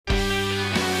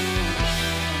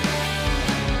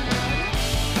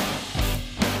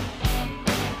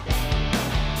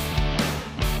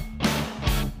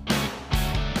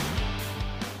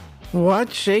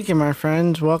What's shaking, my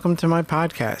friends? Welcome to my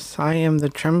podcast. I am the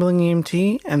Trembling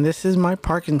EMT, and this is my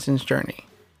Parkinson's journey.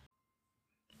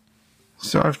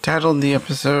 So I've titled the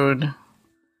episode,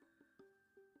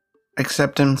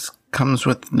 Acceptance Comes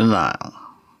with Denial.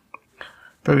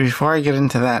 But before I get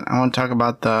into that, I want to talk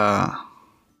about the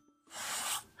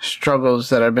struggles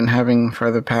that I've been having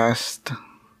for the past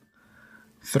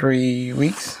 3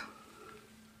 weeks.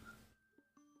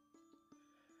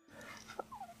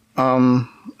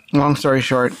 Long story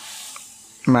short,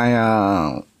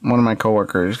 one of my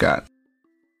coworkers got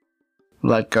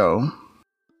let go,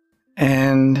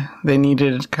 and they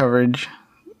needed coverage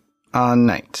on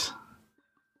nights.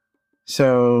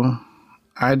 So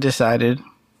I decided,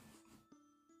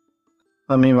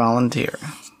 let me volunteer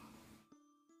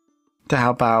to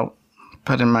help out,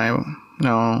 put in my,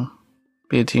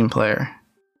 be a team player.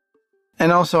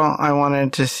 And also I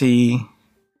wanted to see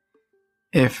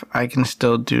if I can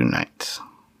still do nights.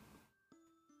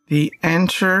 The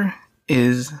answer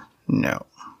is no.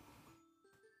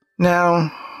 Now,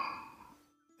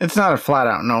 it's not a flat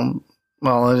out no.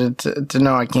 Well, it's a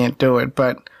no, I can't do it.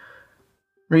 But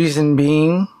reason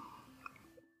being,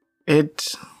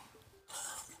 it's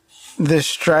the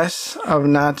stress of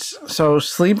not... So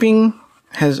sleeping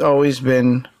has always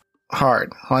been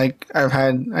hard. Like, I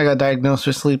got diagnosed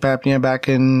with sleep apnea back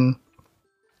in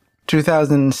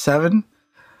 2007.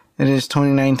 It is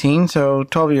 2019, so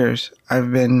 12 years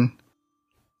I've been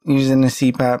using a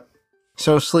CPAP.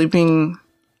 So sleeping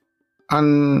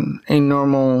on a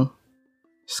normal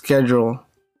schedule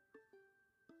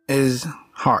is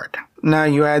hard. Now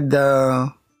you add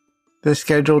the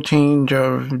schedule change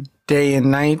of day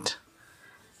and night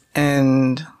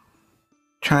and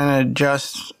trying to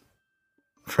adjust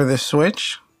for the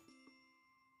switch.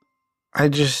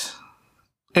 It's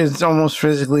almost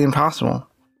physically impossible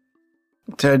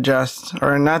to adjust,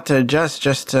 or not to adjust,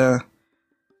 just to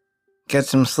get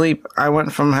some sleep. I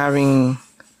went from having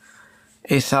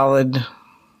a solid,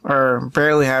 or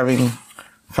barely having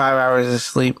 5 hours of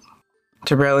sleep,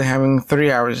 to barely having 3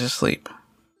 hours of sleep,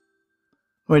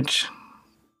 which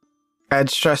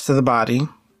adds stress to the body,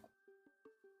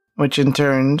 which in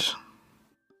turn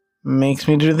makes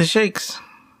me do the shakes.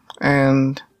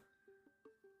 And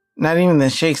not even the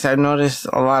shakes, I've noticed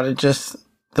a lot of just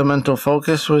the mental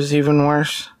focus was even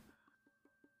worse.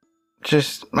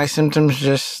 My symptoms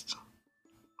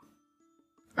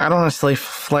I don't want to say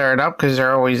flared up because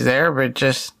they're always there, but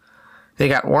they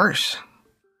got worse.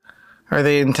 Or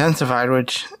they intensified,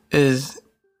 which is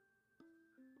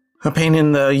a pain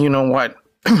in the you-know-what.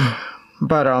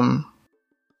 But,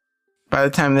 by the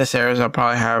time this airs, I'll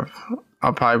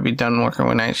probably be done working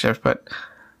with night shift, but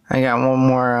I got one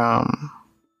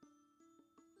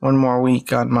more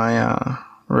week on my,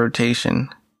 rotation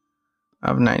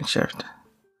of night shift.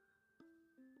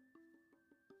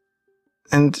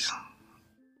 And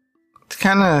it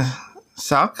kind of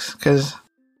sucks because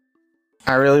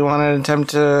I really wanted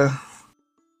to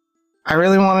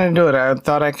do it. I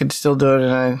thought I could still do it,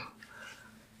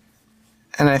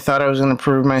 and I thought I was going to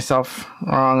prove myself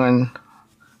wrong and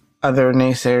other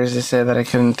naysayers to say that I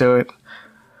couldn't do it.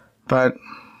 But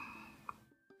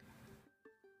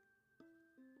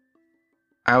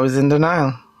I was in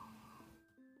denial,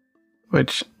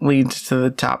 which leads to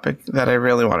the topic that I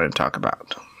really wanted to talk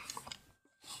about.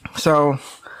 So,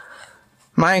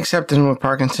 my acceptance with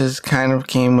Parkinson's kind of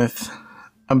came with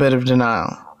a bit of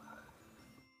denial.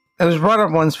 It was brought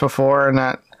up once before,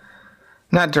 not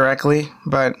directly,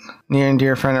 but near and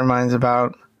dear friend of mine's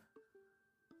about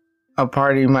a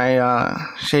party, my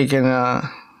shaking it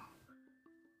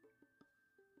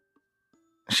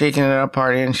up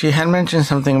party, and she had mentioned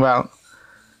something about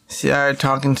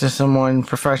talking to someone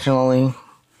professionally.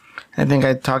 I think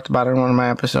I talked about it in one of my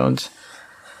episodes.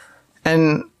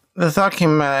 And the thought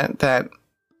came at that,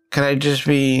 could I just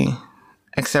be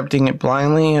accepting it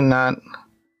blindly and not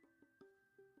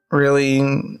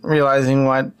really realizing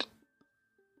what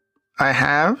I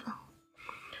have?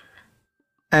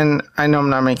 And I know I'm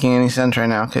not making any sense right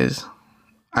now because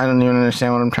I don't even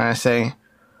understand what I'm trying to say.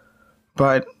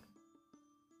 But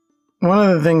one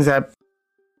of the things that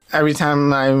every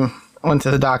time I went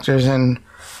to the doctors and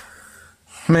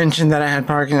mentioned that I had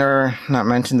Parkinson's, or not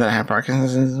mentioned that I had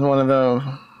Parkinson's, one of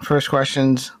the first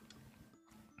questions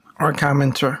or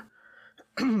comments were,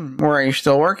 are you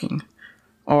still working?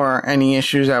 Or any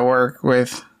issues at work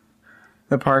with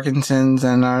the Parkinson's?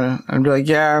 And I'd be like,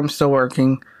 yeah, I'm still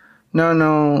working.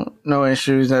 No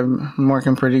issues. I'm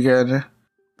working pretty good.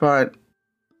 But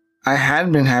I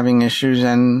had been having issues,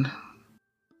 and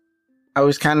I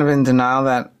was kind of in denial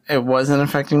that it wasn't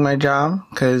affecting my job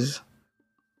because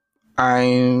I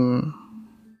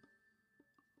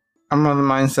I'm of the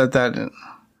mindset that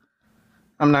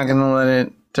I'm not going to let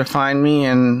it define me,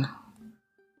 and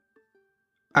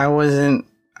I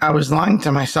was lying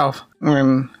to myself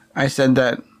when I said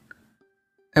that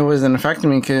it wasn't affecting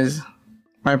me, because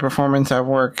my performance at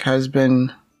work has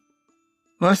been,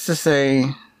 let's just say,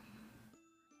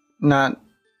 not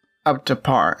up to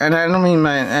par. And I don't mean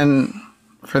and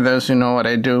for those who know what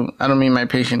I do, I don't mean my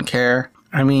patient care.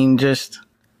 I mean, just,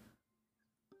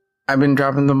 I've been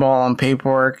dropping the ball on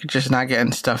paperwork, just not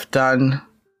getting stuff done,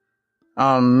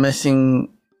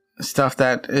 missing stuff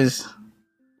that is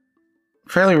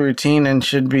fairly routine and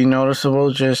should be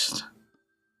noticeable, just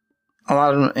a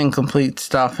lot of incomplete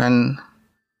stuff. And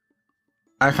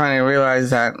I finally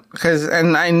realized that,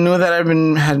 and I knew that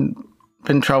had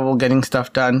been trouble getting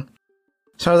stuff done.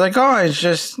 So I was like,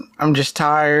 oh, I'm just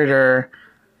tired, or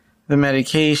the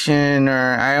medication,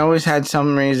 or I always had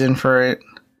some reason for it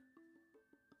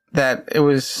that it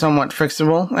was somewhat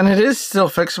fixable, and it is still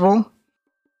fixable,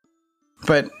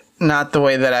 but not the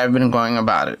way that I've been going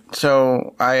about it.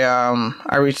 So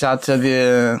I reached out to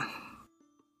they're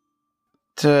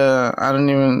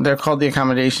called the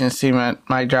accommodations team at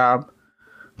my job,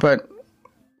 but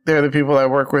they're the people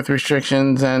that work with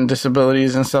restrictions and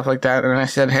disabilities and stuff like that. And I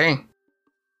said, hey,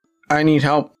 I need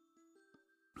help.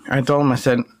 I told them, I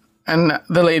said, and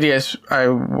the lady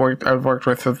I've worked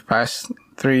with for the past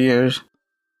 3 years,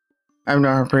 I've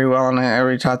known her pretty well, and I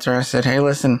reached out to her. I said, hey,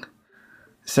 listen,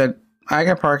 I said, I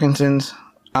got Parkinson's.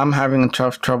 I'm having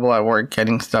tough trouble at work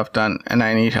getting stuff done, and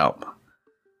I need help.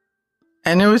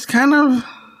 And it was kind of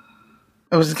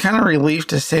relief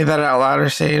to say that out loud, or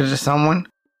say it to someone,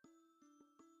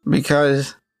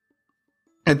 because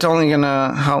it's only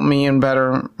gonna help me and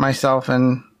better myself,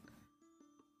 and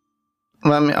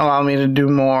allow me to do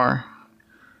more.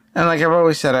 And like I've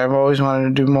always said, I've always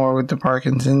wanted to do more with the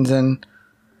Parkinson's and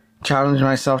challenge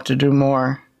myself to do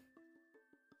more.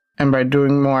 And by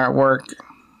doing more at work,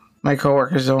 my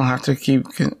coworkers don't have to keep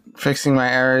fixing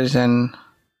my errors, and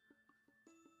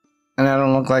I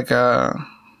don't look like a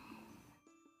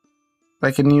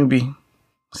newbie.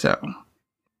 So,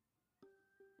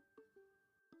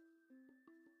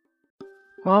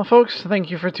 well, folks,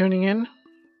 thank you for tuning in.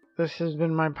 This has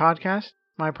been my podcast,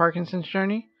 My Parkinson's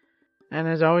Journey. And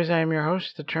as always, I am your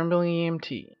host, the Trembling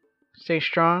EMT. Stay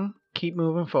strong, keep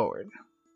moving forward.